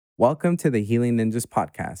Welcome to the Healing Ninjas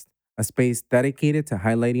podcast, a space dedicated to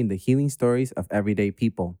highlighting the healing stories of everyday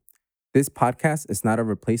people. This podcast is not a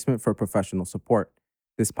replacement for professional support.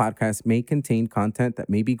 This podcast may contain content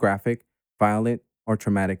that may be graphic, violent, or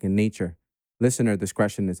traumatic in nature. Listener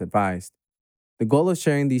discretion is advised. The goal of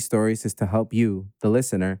sharing these stories is to help you, the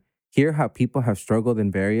listener, hear how people have struggled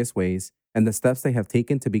in various ways and the steps they have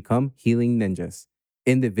taken to become healing ninjas,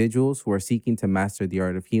 individuals who are seeking to master the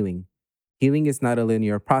art of healing. Healing is not a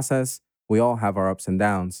linear process. We all have our ups and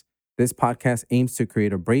downs. This podcast aims to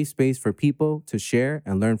create a brave space for people to share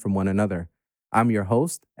and learn from one another. I'm your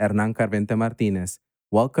host, Hernan Carvente Martinez.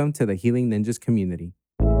 Welcome to the Healing Ninjas community.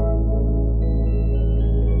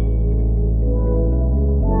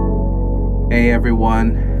 Hey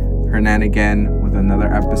everyone, Hernan again with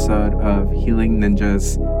another episode of Healing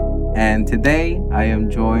Ninjas. And today I am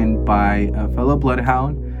joined by a fellow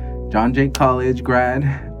bloodhound, John Jay College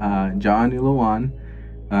grad, John Iluwan,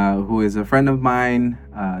 who is a friend of mine,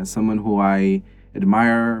 someone who I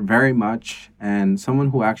admire very much, and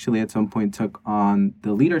someone who actually at some point took on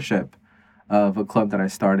the leadership of a club that I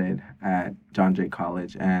started at John Jay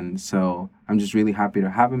College. And so I'm just really happy to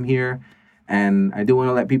have him here. And I do want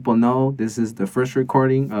to let people know this is the first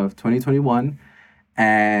recording of 2021.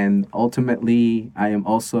 And ultimately, I am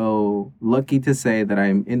also lucky to say that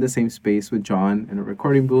I'm in the same space with John in a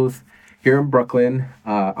recording booth here in Brooklyn.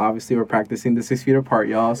 Obviously, we're practicing the 6 feet apart,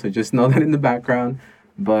 y'all. So just know that in the background.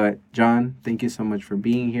 But John, thank you so much for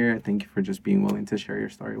being here. Thank you for just being willing to share your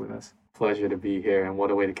story with us. Pleasure to be here, and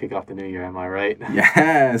what a way to kick off the new year, am I right?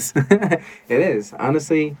 Yes, it is.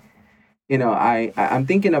 Honestly, I'm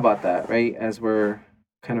thinking about that, right? As we're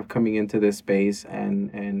kind of coming into this space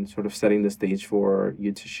and sort of setting the stage for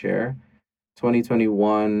you to share.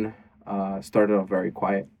 2021 started off very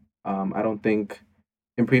quiet. I don't think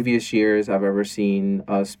in previous years I've ever seen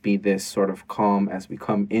us be this sort of calm as we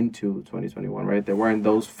come into 2021, right? There weren't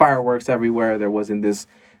those fireworks everywhere. There wasn't this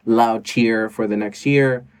loud cheer for the next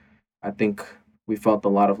year. I think we felt a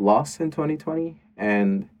lot of loss in 2020.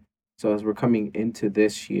 And so as we're coming into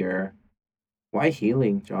this year, why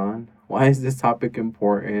healing, John? Why is this topic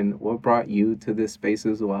important? What brought you to this space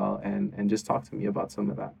as well? And just talk to me about some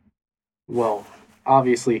of that. Well,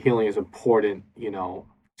 obviously, healing is important,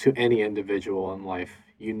 to any individual in life.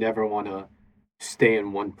 You never want to stay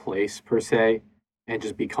in one place, per se, and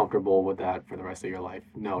just be comfortable with that for the rest of your life.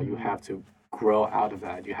 No, you have to grow out of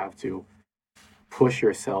that. You have to push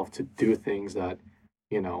yourself to do things that,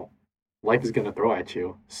 you know, life is going to throw at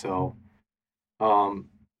you. So, um,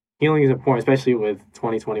 healing is important, especially with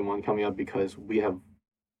 2021 coming up, because we have,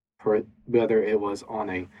 whether it was on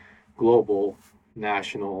a global,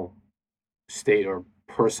 national, state, or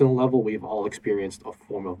personal level, we've all experienced a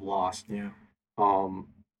form of loss Yeah. um,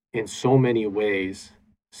 in so many ways.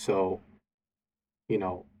 So, you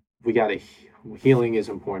know, we got to, healing is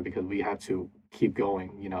important because we have to keep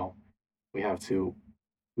going, we have to,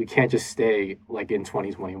 we can't just stay like in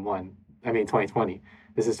 2021. I mean, 2020.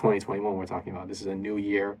 This is 2021 we're talking about. This is a new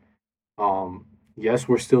year. Yes,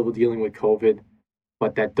 we're still dealing with COVID,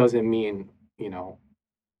 but that doesn't mean,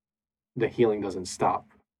 the healing doesn't stop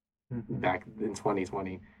back in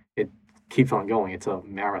 2020. It keeps on going. It's a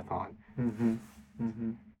marathon. Mm-hmm.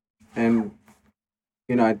 Mm-hmm.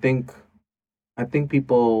 And I think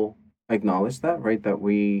people acknowledge that, right? That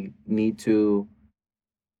we need to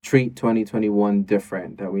treat 2021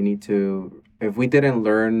 different. That we need to, if we didn't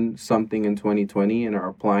learn something in 2020 and are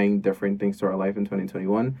applying different things to our life in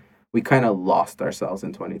 2021, we kind of lost ourselves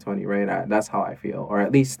in 2020, right? That's how I feel, or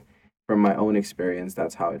at least from my own experience,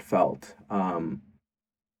 that's how it felt.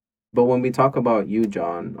 But when we talk about you,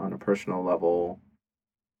 John, on a personal level,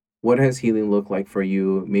 what has healing looked like for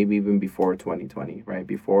you, maybe even before 2020, right?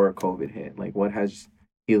 Before COVID hit? Like, what has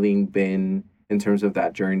healing been in terms of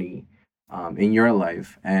that journey in your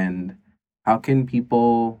life? And how can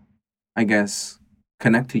people, I guess,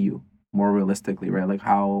 connect to you more realistically, right? Like,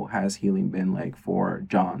 how has healing been like for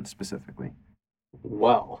John specifically?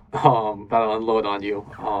 Well, that'll unload on you.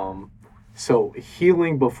 So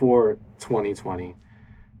healing before 2020,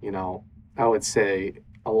 you know, I would say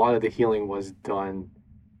a lot of the healing was done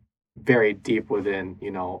very deep within,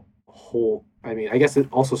 whole. I mean, I guess it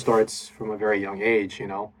also starts from a very young age,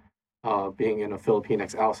 being in a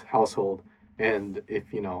Filipinx household. And if,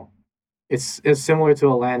 it's similar to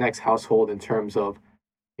a Latinx household in terms of,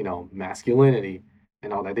 masculinity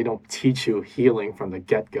and all that. They don't teach you healing from the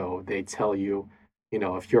get-go. They tell you,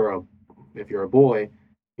 if you're a boy,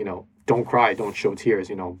 don't cry, don't show tears,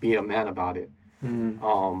 be a man about it.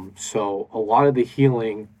 Mm-hmm. So a lot of the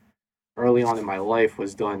healing early on in my life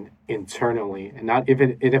was done internally, and not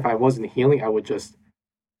even, and if I wasn't healing, I would just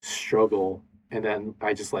struggle and then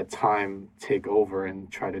I just let time take over and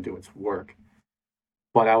try to do its work.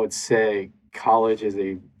 But I would say college is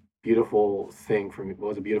a beautiful thing for me.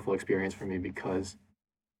 Was a beautiful experience for me because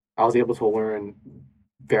I was able to learn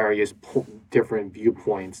various different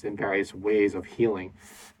viewpoints and various ways of healing.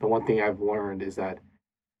 The one thing I've learned is that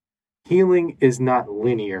healing is not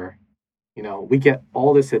linear. You know, we get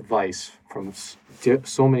all this advice from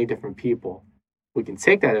so many different people. We can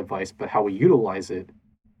take that advice, but how we utilize it,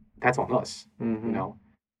 that's on us, you know.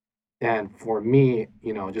 And for me,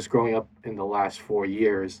 you know, just growing up in the last 4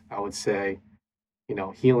 years, I would say, you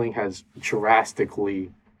know, healing has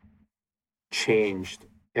drastically changed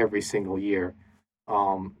every single year.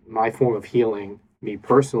 My form of healing, me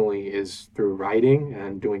personally, is through writing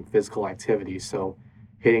and doing physical activities. So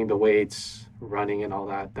hitting the weights, running, and all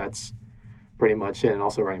that. That's pretty much it. And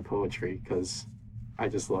also writing poetry because I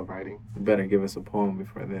just love writing. You better give us a poem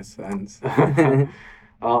before this ends.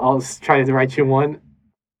 I'll try to write you one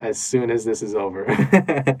as soon as this is over.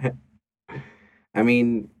 I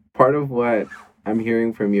mean, part of what I'm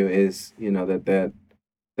hearing from you is, you know,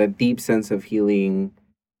 that deep sense of healing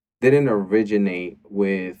didn't originate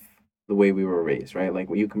with the way we were raised, right?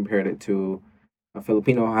 Like when you compared it to a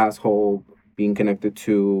Filipino household being connected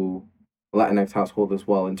to a Latinx household as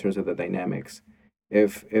well in terms of the dynamics.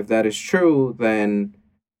 If that is true, then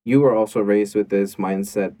you were also raised with this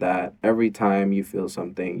mindset that every time you feel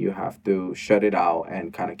something, you have to shut it out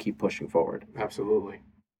and kind of keep pushing forward. Absolutely.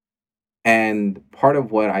 And part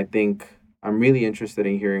of what I think I'm really interested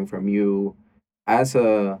in hearing from you as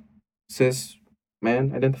a cis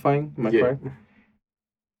man identifying, am I correct?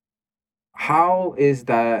 How is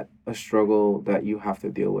that a struggle that you have to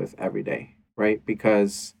deal with every day, right?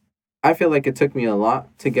 Because I feel like it took me a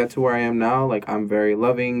lot to get to where I am now. Like I'm very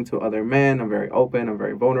loving to other men, I'm very open, I'm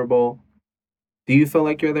very vulnerable. Do you feel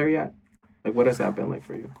like you're there yet? Like what has that been like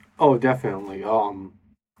for you? Oh, definitely.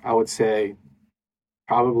 I would say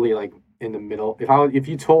probably like in the middle. If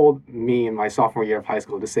you told me in my sophomore year of high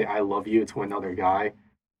school to say I love you to another guy,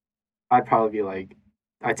 I'd probably be like,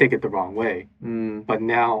 I take it the wrong way. But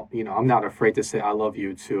now, you know, I'm not afraid to say I love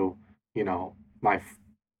you to, you know, my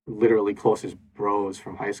literally closest bros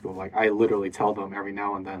from high school. Like I literally tell them every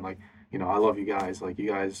now and then, like, you know, I love you guys. Like you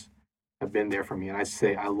guys have been there for me, and I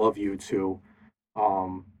say I love you to,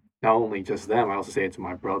 um, not only just them. I also say it to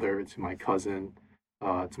my brother, to my cousin,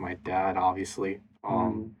 to my dad, obviously.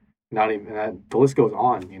 Not even that. The list goes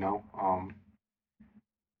on. You know.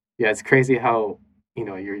 Yeah, it's crazy how you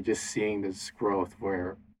know you're just seeing this growth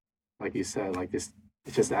where, like you said, like this,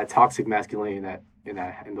 it's just that toxic masculinity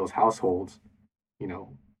in those households. You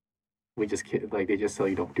know, we just like they just tell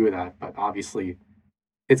you don't do that, but obviously,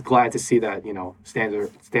 it's glad to see that you know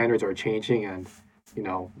standards are changing and you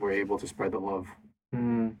know we're able to spread the love.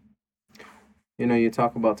 Mm. You know, you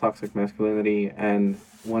talk about toxic masculinity, and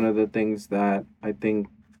one of the things that I think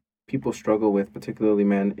people struggle with, particularly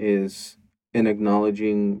men, is in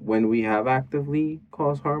acknowledging when we have actively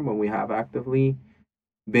caused harm, when we have actively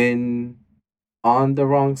been on the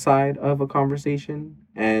wrong side of a conversation.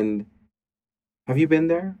 And have you been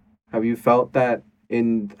there? Have you felt that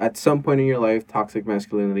in at some point in your life toxic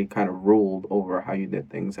masculinity kind of ruled over how you did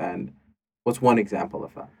things? And what's one example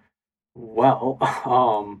of that? Well,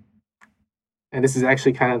 and this is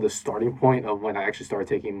actually kind of the starting point of when I actually started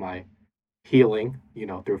taking my healing, you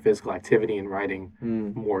know, through physical activity and writing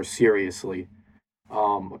more seriously.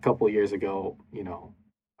 A couple of years ago, you know,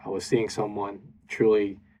 I was seeing someone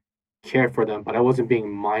truly cared for them, but I wasn't being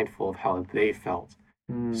mindful of how they felt.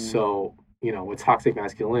 So, you know, with toxic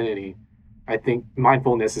masculinity, I think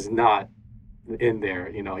mindfulness is not in there.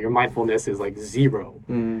 You know, your mindfulness is like zero.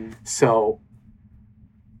 So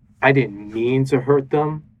I didn't mean to hurt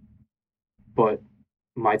them, but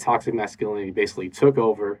my toxic masculinity basically took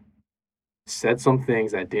over, said some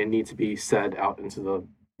things that didn't need to be said out into the,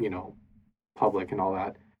 you know, public and all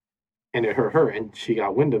that. And it hurt her and she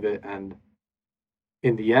got wind of it. And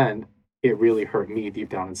in the end, it really hurt me deep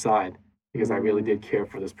down inside because I really did care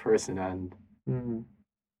for this person. And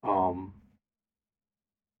um,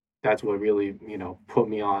 that's what really, you know, put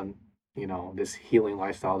me on, you know, this healing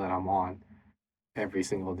lifestyle that I'm on every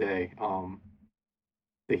single day.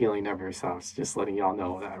 The healing never stops. Just letting y'all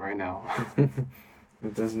know that right now.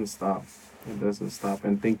 It doesn't stop. It doesn't stop.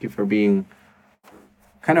 And thank you for being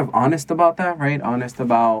kind of honest about that, right? Honest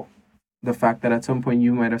about the fact that at some point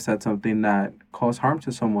you might have said something that caused harm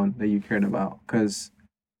to someone that you cared about. Because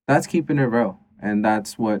that's keeping it real. And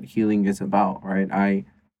that's what healing is about, right? I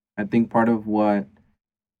think part of why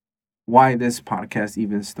this podcast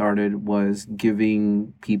even started was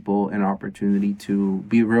giving people an opportunity to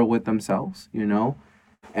be real with themselves, you know?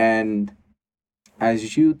 And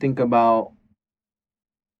as you think about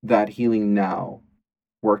that healing now,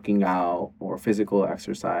 working out or physical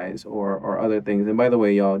exercise or other things. And by the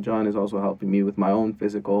way, y'all, John is also helping me with my own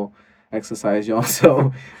physical exercise, y'all.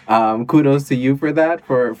 So kudos to you for that,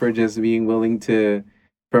 for just being willing to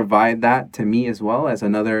provide that to me as well as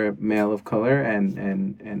another male of color,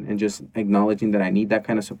 and just acknowledging that I need that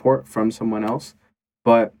kind of support from someone else.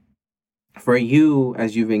 But for you,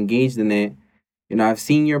 as you've engaged in it, I've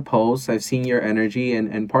seen your posts, I've seen your energy,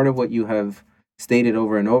 and part of what you have stated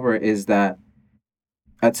over and over is that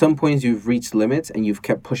at some points you've reached limits and you've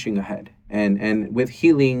kept pushing ahead. And with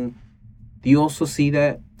healing, do you also see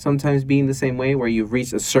that sometimes being the same way, where you've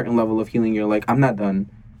reached a certain level of healing, you're like, I'm not done.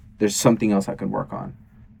 There's something else I could work on.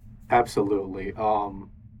 Absolutely.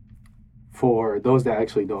 For those that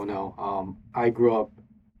actually don't know, I grew up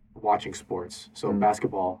watching sports, so Mm.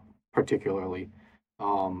 basketball particularly.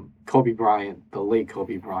 Kobe Bryant, the late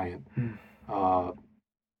Kobe Bryant, Mm. uh,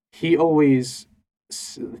 he always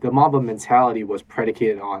the Mamba mentality was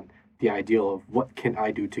predicated on the ideal of what can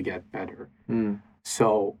I do to get better. Mm.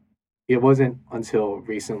 So it wasn't until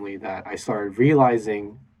recently that I started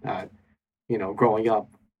realizing that, growing up,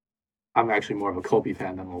 I'm actually more of a Kobe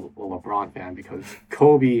fan than a LeBron fan, because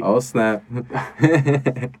Kobe, Oh, snap.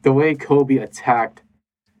 the way Kobe attacked,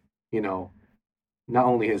 you know, not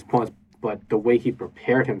only his opponents, but the way he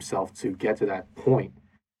prepared himself to get to that point,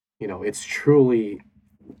 it's truly,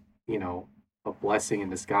 you know, a blessing in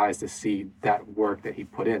disguise to see that work that he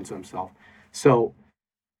put into himself. So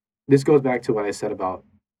this goes back to what I said about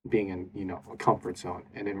being in, a comfort zone.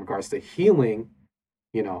 And in regards to healing,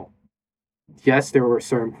 you know, yes, there were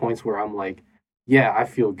certain points where I'm like, yeah, I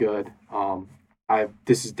feel good. I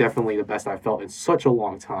This is definitely the best I've felt in such a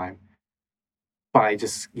long time. But I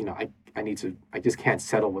just, I just can't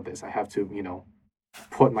settle with this. I have to,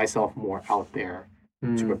 put myself more out there to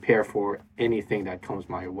Mm. prepare for anything that comes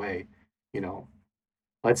my way. You know,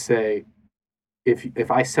 let's say if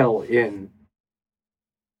I settle in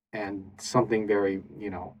and something very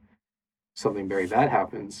bad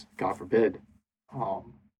happens, God forbid,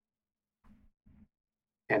 um,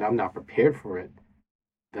 and I'm not prepared for it,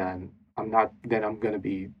 then I'm gonna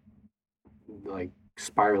be like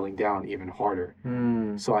spiraling down even harder.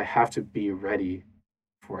 Mm. So I have to be ready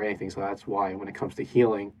for anything. So that's why when it comes to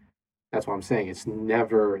healing, that's what I'm saying. It's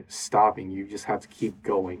never stopping. You just have to keep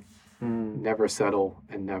going. Mm. Never settle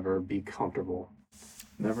and never be comfortable.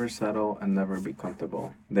 Never settle and never be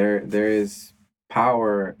comfortable. There is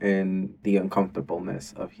power in the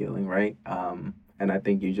uncomfortableness of healing, right? And I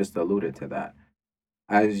think you just alluded to that.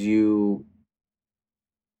 As you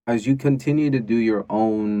as you continue to do your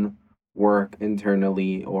own work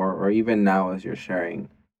internally, or even now as you're sharing,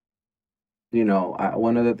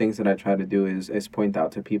 one of the things that I try to do is point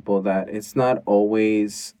out to people that it's not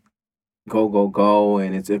always go go go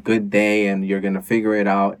and it's a good day and you're gonna figure it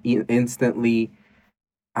out instantly.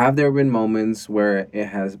 Have there been moments where it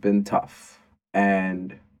has been tough?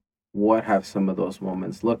 And what have some of those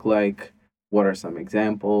moments look like? What are some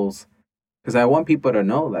examples? Because I want people to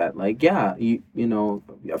know that, like, yeah,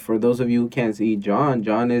 for those of you who can't see John,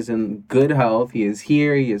 John is in good health. He is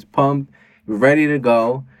here. He is pumped, ready to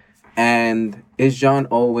go. And is John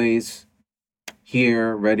always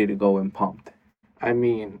here, ready to go and pumped? I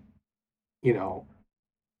mean, you know,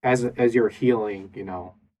 as you're healing,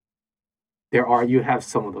 you have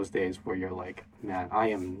some of those days where you're like, man, I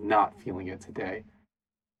am not feeling it today.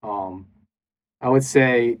 Um, I would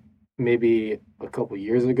say maybe a couple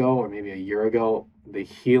years ago or maybe a year ago, the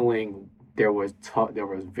healing there was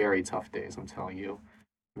very tough days. I'm telling you,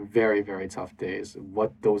 very very tough days.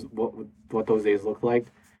 What those days look like?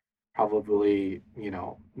 Probably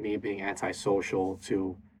me being antisocial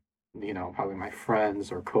to probably my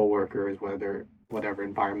friends or coworkers, whatever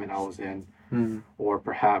environment I was in, Mm. or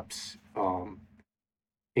perhaps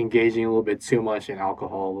engaging a little bit too much in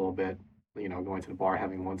alcohol, a little bit, going to the bar,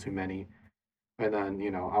 having one too many. And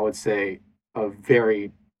then, I would say a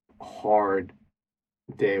very hard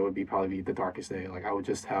day would be probably the darkest day. Like I would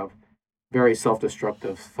just have very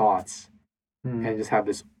self-destructive thoughts Mm. and just have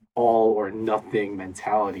this all or nothing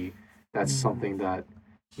mentality. That's Mm. something that,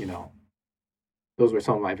 you know, those were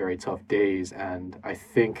some of my very tough days. And I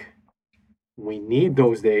think we need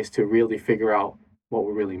those days to really figure out what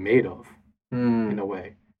we're really made of in Mm. a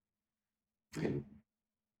way. And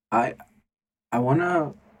I I want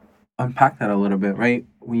to unpack that a little bit, right?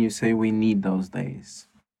 When you say we need those days,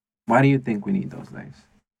 why do you think we need those days?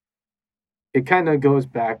 it kind of goes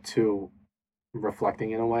back to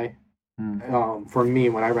reflecting in a way. Mm. For me,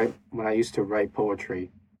 when I used to write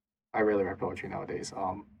poetry, I rarely write poetry nowadays.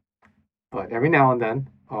 But every now and then,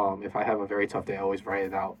 if I have a very tough day, I always write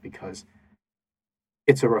it out because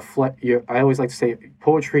it's a reflect. I always like to say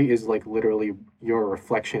poetry is like literally your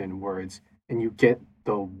reflection in words, and you get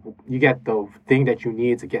the thing that you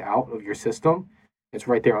need to get out of your system. It's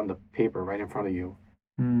right there on the paper, right in front of you.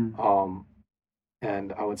 Mm. Um,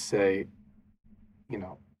 and I would say, you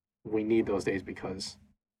know, we need those days because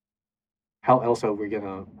how else are we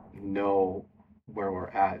gonna know where we're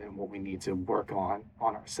at and what we need to work on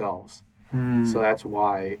ourselves? So Mm. that's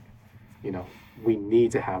why, you know, we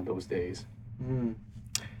need to have those days. Mm.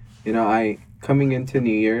 I coming into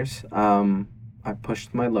New Year's, I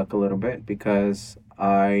pushed my luck a little bit because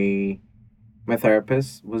I my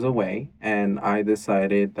therapist was away and I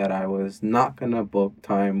decided that I was not gonna book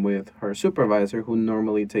time with her supervisor who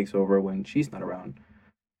normally takes over when she's not around.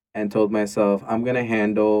 And told myself I'm gonna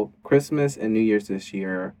handle Christmas and New Year's this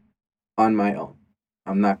year on my own.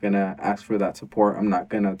 I'm not gonna ask for that support. I'm not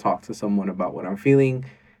gonna talk to someone about what I'm feeling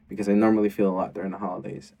because I normally feel a lot during the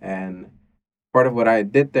holidays. And part of what I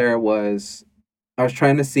did there was I was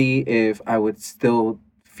trying to see if I would still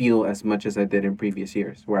feel as much as I did in previous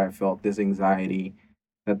years, where I felt this anxiety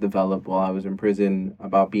that developed while I was in prison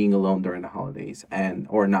about being alone during the holidays and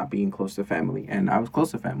or not being close to family. And I was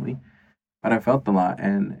close to family, but I felt a lot,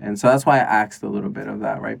 and so that's why I asked a little bit of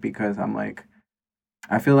that, right? Because I'm like,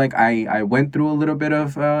 I feel like I went through a little bit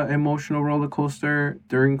of emotional roller coaster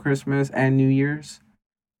during Christmas and New Year's,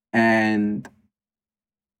 and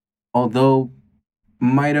although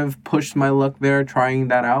might have pushed my luck there trying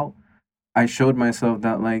that out, I showed myself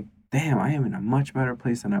that like, damn, I am in a much better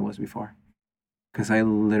place than I was before. Because I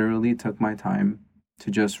literally took my time to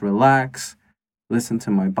just relax, listen to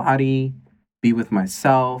my body, be with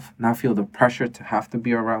myself, not feel the pressure to have to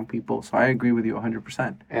be around people. So I agree with you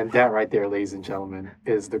 100%. And that right there, ladies and gentlemen,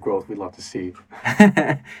 is the growth we love to see.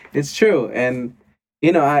 It's true. And,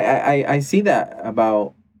 I see that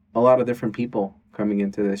about a lot of different people coming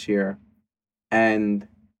into this year. And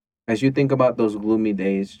as you think about those gloomy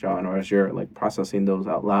days, John, or as you're like processing those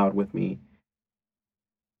out loud with me,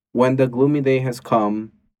 when the gloomy day has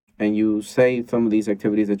come and you say some of these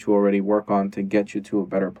activities that you already work on to get you to a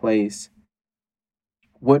better place,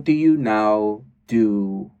 what do you now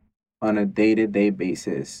do on a day-to-day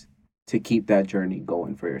basis to keep that journey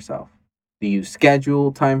going for yourself? Do you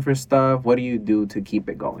schedule time for stuff? What do you do to keep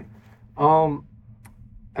it going? Um,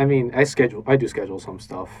 I mean, I do schedule some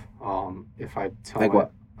stuff. If I tell Like my,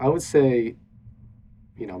 what? I would say,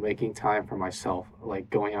 making time for myself, like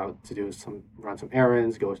going out to run some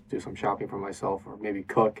errands, go do some shopping for myself, or maybe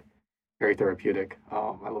cook. Very therapeutic.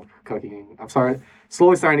 I love cooking.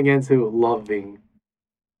 Slowly starting to get into loving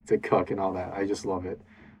to cook and all that. I just love it.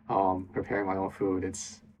 Preparing my own food.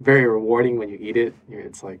 It's very rewarding when you eat it.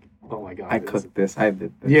 It's like, oh my I God, cooked this. I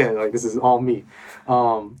did yeah, this. like this is all me.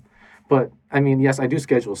 Um, but I mean, yes, I do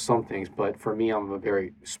schedule some things, but for me, I'm a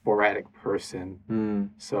very sporadic person. Mm,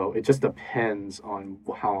 So it just depends on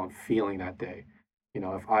how I'm feeling that day.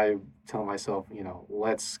 If I tell myself,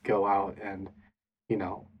 let's go out and, you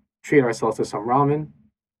know, treat ourselves to some ramen,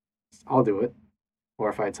 I'll do it. Or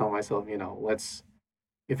if I tell myself,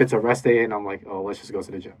 if it's a rest day and I'm like, oh, let's just go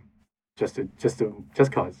to the gym, just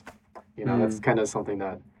cause, that's mm, kind of something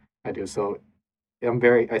that I do. So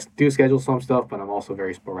I do schedule some stuff, but I'm also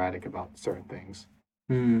very sporadic about certain things.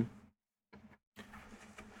 mm.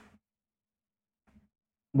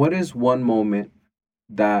 What is one moment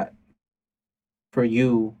that for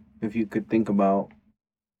you, if you could think about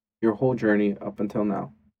your whole journey up until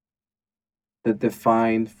now, that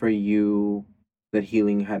defined for you that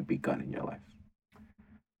healing had begun in your life?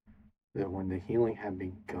 That when the healing had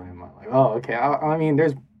begun in my life. Oh, okay. I mean,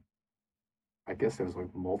 I guess there's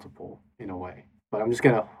like multiple in a way, but I'm just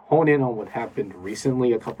gonna hone in on what happened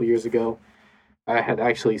recently, a couple years ago. I had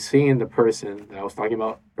actually seen the person that I was talking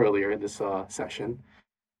about earlier in this session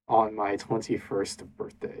on my 21st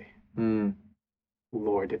birthday. Mm,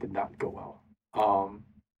 Lord, it did not go well.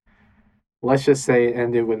 Let's just say it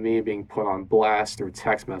ended with me being put on blast through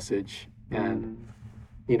text message. And,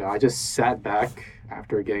 mm, I just sat back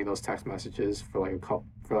after getting those text messages for like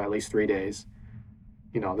for at least 3 days.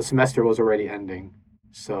 The semester was already ending.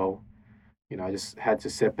 So, I just had to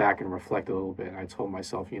sit back and reflect a little bit. And I told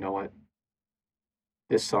myself, you know what?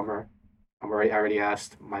 This summer, I already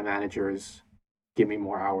asked my managers, give me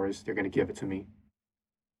more hours. They're going to give it to me.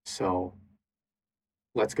 So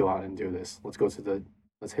let's go out and do this. Let's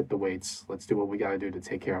hit the weights. Let's do what we got to do to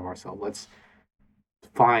take care of ourselves. Let's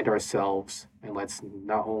find ourselves and let's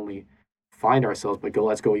not only find ourselves, but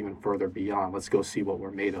let's go even further beyond. Let's go see what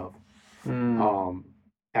we're made of. mm, Um,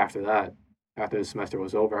 after that, after the semester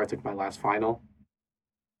was over, I took my last final,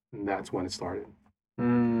 and that's when it started.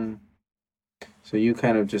 mm. So you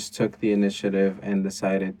kind of just took the initiative and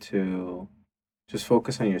decided to just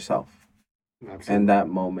focus on yourself. Absolutely. And that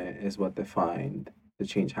moment is what defined the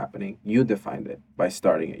change happening. You defined it by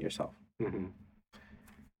starting it yourself. Mm-hmm.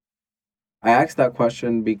 I asked that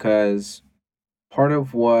question because part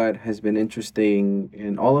of what has been interesting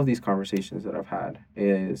in all of these conversations that I've had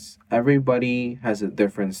is everybody has a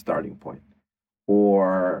different starting point,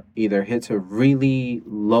 or either hits a really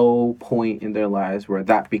low point in their lives where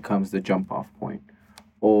that becomes the jump off point,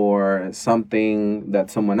 or something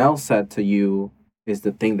that someone else said to you is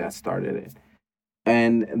the thing that started it.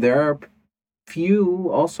 And there are few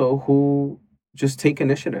also who just take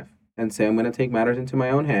initiative and say, I'm going to take matters into my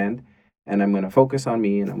own hand, and I'm going to focus on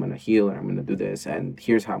me, and I'm going to heal, and I'm going to do this, and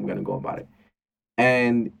here's how I'm going to go about it.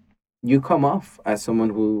 And you come off as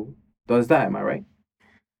someone who does that. Am I right?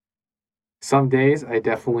 Some days I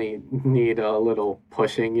definitely need a little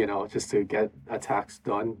pushing, just to get a task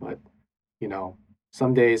done. But, you know,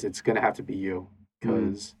 some days it's going to have to be you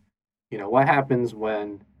Mm, because, what happens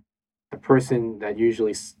when the person that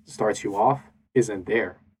usually starts you off isn't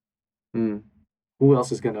there? mm, Who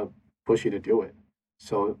else is going to push you to do it?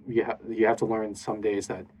 So you have to learn some days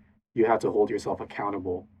that you have to hold yourself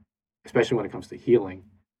accountable, especially when it comes to healing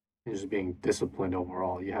and just being disciplined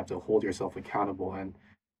overall. You have to hold yourself accountable. And,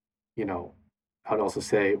 you know, I would also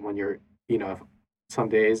say when if, some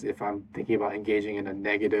days if I'm thinking about engaging in a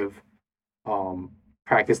negative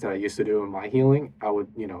practice that I used to do in my healing, I would,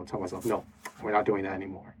 tell myself, no, we're not doing that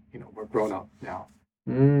anymore. We're grown up now.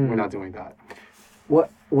 We're not mm. doing that.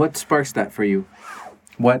 What sparks that for you?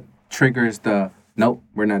 What triggers the nope,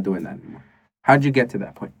 we're not doing that anymore? How'd you get to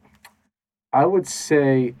that point? I would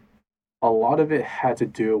say a lot of it had to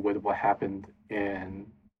do with what happened in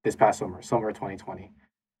this past summer 2020.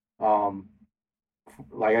 Um,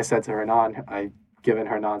 like I said to Hernan, I given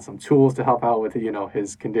Hernan some tools to help out with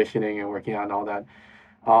his conditioning and working out and all that.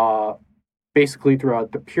 Uh, Basically,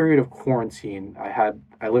 throughout the period of quarantine,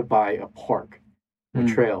 I lived by a park with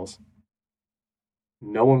Mm, trails.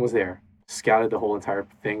 No one was there. Scouted the whole entire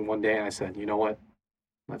thing one day, and I said, you know what?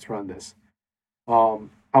 Let's run this.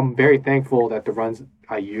 I'm very thankful that the runs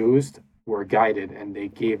I used were guided, and they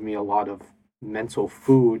gave me a lot of mental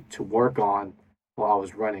food to work on while I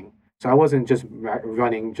was running. So I wasn't just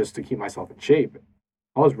running just to keep myself in shape.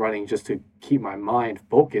 I was running just to keep my mind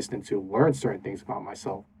focused and to learn certain things about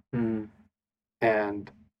myself. mm,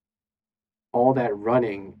 And all that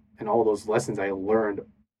running and all those lessons I learned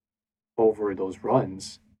over those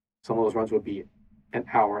runs, some of those runs would be an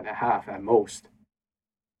hour and a half at most.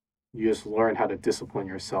 You just learn how to discipline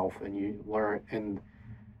yourself, and you learn, and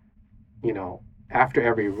you know, after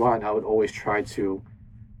every run, I would always try to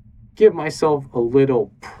give myself a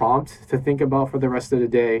little prompt to think about for the rest of the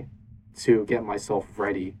day to get myself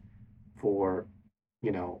ready for,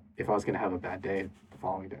 if I was going to have a bad day the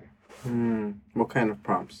following day. mm. What kind of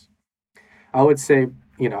prompts? I would say,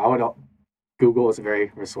 Google is a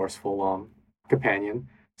very resourceful companion.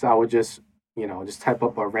 So I would just type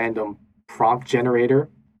up a random prompt generator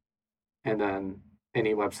and then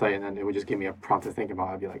any website, and then it would just give me a prompt to think about.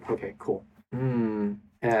 I'd be like, okay, cool. Mm,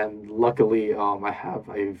 And luckily, I have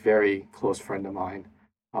a very close friend of mine.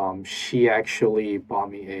 She actually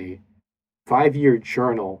bought me a 5-year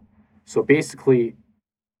journal. So basically,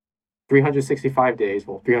 365 days,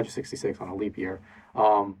 well, 366 on a leap year.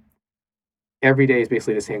 Um, every day is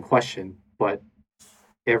basically the same question, but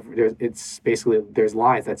it's basically there's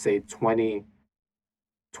lines that say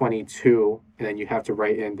 2022, and then you have to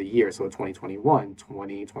write in the year. So 2021,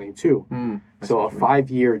 2022. I see So a what you mean.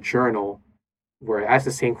 5-year journal where it asks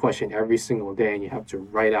the same question every single day, and you have to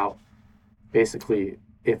write out basically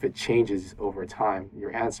if it changes over time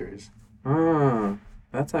your answers. Ah,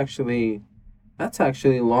 that's actually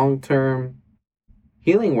long term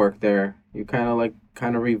healing work there. You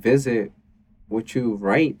kind of revisit what you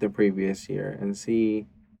write the previous year and see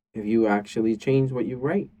if you actually change what you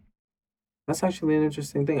write. That's actually an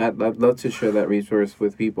interesting thing. I'd love to share that resource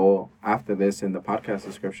with people after this in the podcast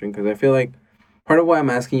description because I feel like part of why I'm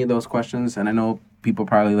asking you those questions, and I know people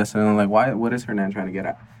probably listening are like, why? What is Hernan trying to get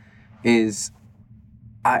at? Is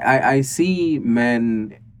I see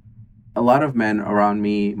men, a lot of men around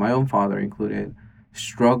me, my own father included,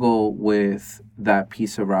 struggle with that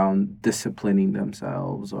piece around disciplining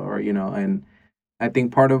themselves, or and I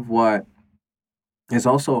think part of what is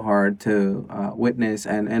also hard to witness,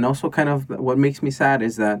 and also kind of what makes me sad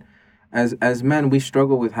is that as men we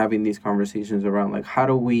struggle with having these conversations around like how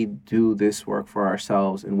do we do this work for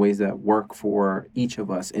ourselves in ways that work for each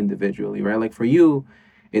of us individually, right? Like for you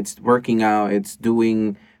it's working out, it's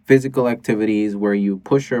doing physical activities where you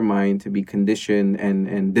push your mind to be conditioned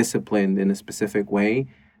and disciplined in a specific way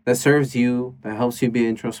that serves you, that helps you be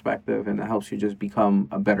introspective, and that helps you just become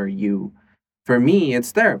a better you. for me,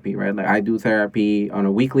 it's therapy, right? Like I do therapy on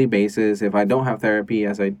a weekly basis. If I don't have therapy,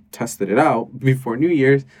 as I tested it out before New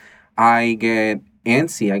Year's, I get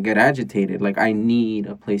antsy, I get agitated. Like I need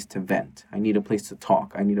a place to vent. I need a place to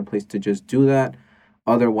talk. I need a place to just do that.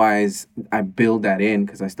 Otherwise, I build that in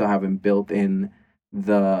because I still haven't built in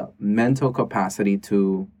the mental capacity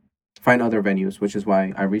to find other venues, which is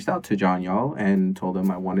why I reached out to John Y'all and told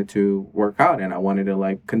him I wanted to work out and I wanted to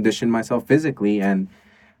like condition myself physically. And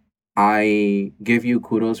I give you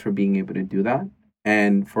kudos for being able to do that.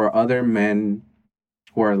 And for other men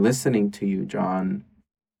who are listening to you, John,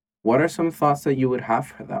 what are some thoughts that you would have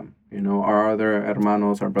for them? You know, are other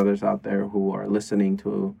hermanos or brothers out there who are listening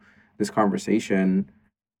to this conversation?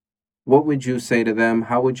 What would you say to them?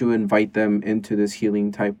 How would you invite them into this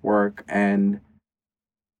healing type work? And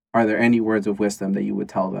are there any words of wisdom that you would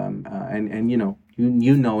tell them? And you know,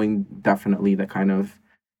 you knowing definitely the kind of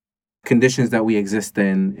conditions that we exist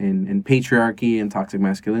in patriarchy and toxic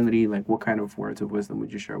masculinity, like what kind of words of wisdom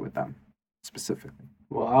would you share with them specifically?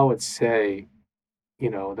 Well, I would say,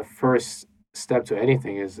 the first step to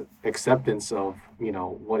anything is acceptance of,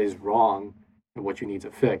 what is wrong and what you need to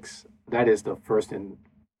fix. That is the first and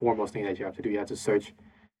foremost thing that you have to do. You have to search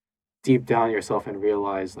deep down yourself and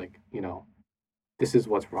realize, like, this is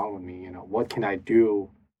what's wrong with me. What can I do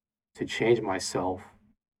to change myself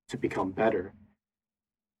to become better?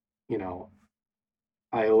 You know,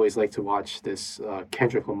 I always like to watch this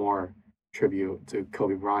Kendrick Lamar tribute to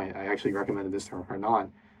Kobe Bryant. I actually recommended this to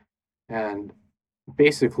Hernan. And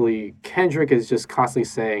basically, Kendrick is just constantly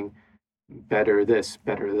saying, better this,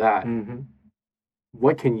 better that. Mm-hmm.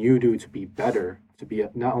 What can you do to be better, to be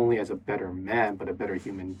not only as a better man, but a better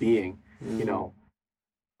human being? Mm-hmm.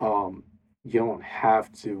 You don't have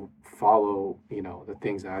to follow, the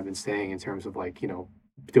things that I've been saying in terms of like,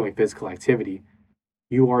 doing physical activity.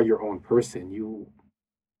 You are your own person. You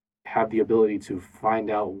have the ability to find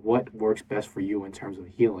out what works best for you in terms of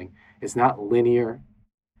healing. It's not linear.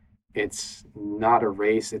 It's not a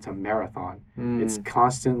race. It's a marathon. It's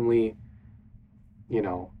constantly,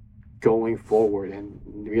 going forward and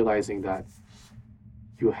realizing that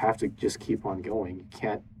you have to just keep on going. You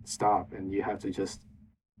can't stop, and you have to just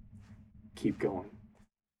keep going.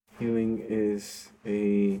 Healing is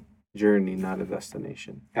a journey, not a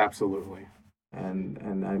destination. Absolutely.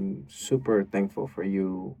 And I'm super thankful for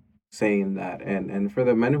you saying that. And for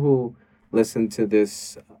the men who listen to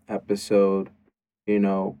this episode, you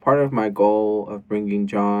know, part of my goal of bringing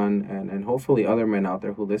John and hopefully other men out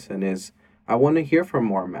there who listen is I want to hear from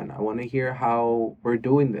more men. I want to hear how we're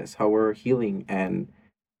doing this, how we're healing. And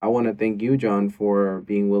I want to thank you, John, for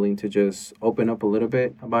being willing to just open up a little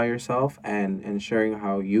bit about yourself and sharing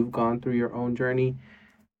how you've gone through your own journey.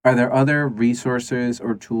 Are there other resources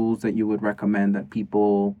or tools that you would recommend that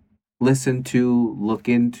people listen to, look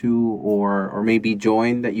into, or maybe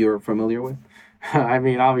join that you're familiar with? I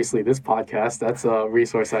mean, obviously, this podcast, that's a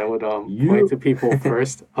resource I would You- point to people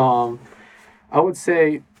first. I would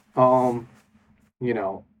say, you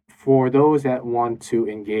know, for those that want to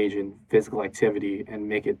engage in physical activity and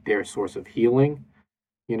make it their source of healing,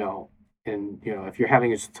 you know, if you're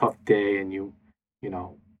having a tough day and you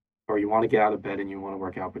know, or you want to get out of bed and you want to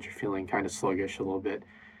work out, but you're feeling kind of sluggish a little bit,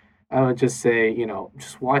 I would just say,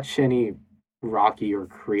 just watch any Rocky or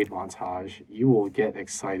Creed montage. You will get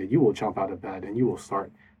excited. You will jump out of bed and you will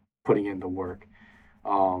start putting in the work.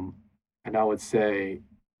 And I would say,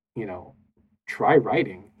 you know, try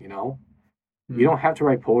writing. You don't have to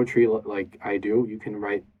write poetry like I do. You can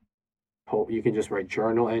write you can just write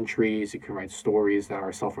journal entries. You can write stories that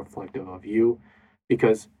are self-reflective of you,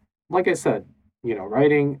 because, like I said,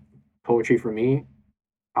 writing poetry for me,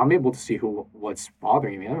 I'm able to see what's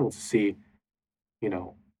bothering me. I'm able to see, you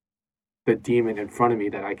know, the demon in front of me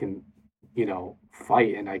that I can,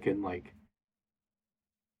 fight and I can like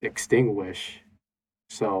extinguish.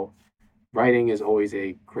 So writing is always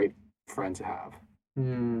a great friend to have.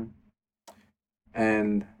 Hmm.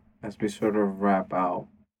 And as we sort of wrap out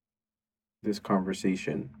this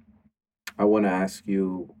conversation, I want to ask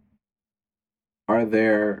you, are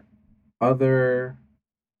there other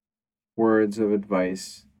words of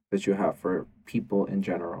advice that you have for people in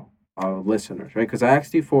general, listeners, right? Because I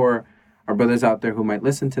asked you for our brothers out there who might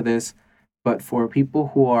listen to this, but for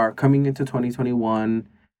people who are coming into 2021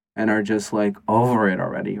 and are just like over it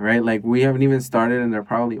already, right? Like we haven't even started and they're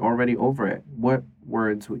probably already over it. What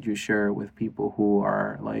words would you share with people who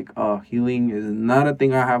are like, oh, healing is not a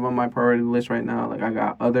thing I have on my priority list right now. Like I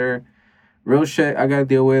got other real shit I got to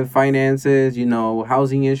deal with, finances,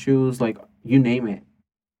 housing issues, like you name it.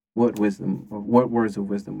 What words of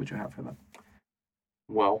wisdom would you have for them?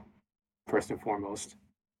 Well, first and foremost,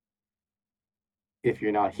 if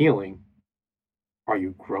you're not healing, are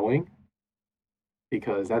you growing?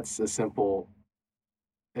 Because that's a simple.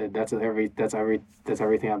 That's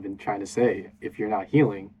everything I've been trying to say. If you're not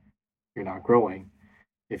healing, you're not growing.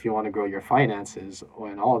 If you want to grow your finances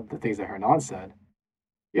and all the things that Hernan said,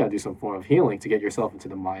 you gotta do some form of healing to get yourself into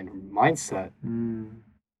the mindset.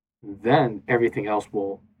 Then everything else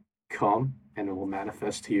will come and it will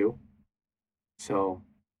manifest to you. So,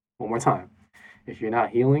 one more time, if you're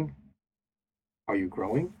not healing, are you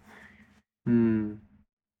growing?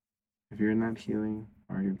 If you're not healing,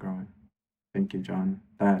 are you growing? Thank you, John.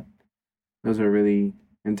 Those are really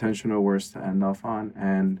intentional words to end off on.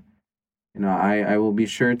 And I will be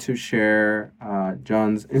sure to share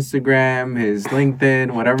John's Instagram, his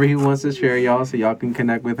LinkedIn, whatever he wants to share, y'all, so y'all can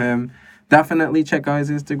connect with him. Definitely check out his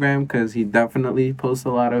Instagram because he definitely posts a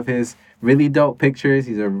lot of his really dope pictures.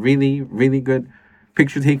 He's a really, really good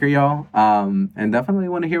picture taker, y'all. And definitely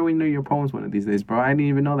want to hear your poems one of these days, bro. I didn't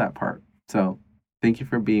even know that part. So thank you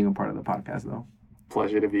for being a part of the podcast, though.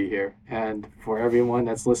 Pleasure to be here. And for everyone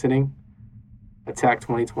that's listening, attack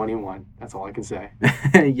 2021. That's all I can say.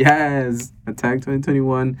 Yes, attack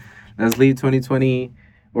 2021. Let's leave 2020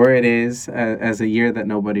 where it is as a year that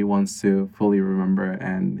nobody wants to fully remember,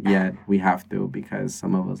 and yet we have to because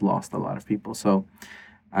some of us lost a lot of people. So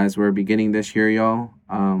as we're beginning this year, y'all,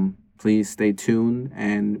 please stay tuned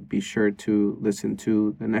and be sure to listen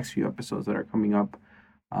to the next few episodes that are coming up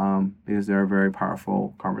because there are very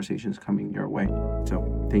powerful conversations coming your way. So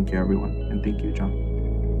thank you, everyone, and thank you, John.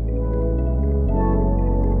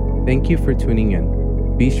 Thank you for tuning in.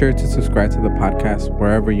 Be sure to subscribe to the podcast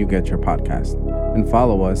wherever you get your podcast and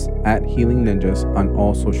follow us at Healing Ninjas on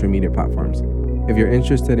all social media platforms. If you're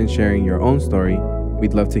interested in sharing your own story,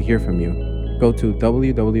 we'd love to hear from you. Go to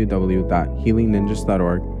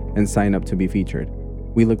www.healingninjas.org and sign up to be featured.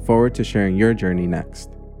 We look forward to sharing your journey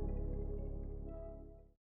next.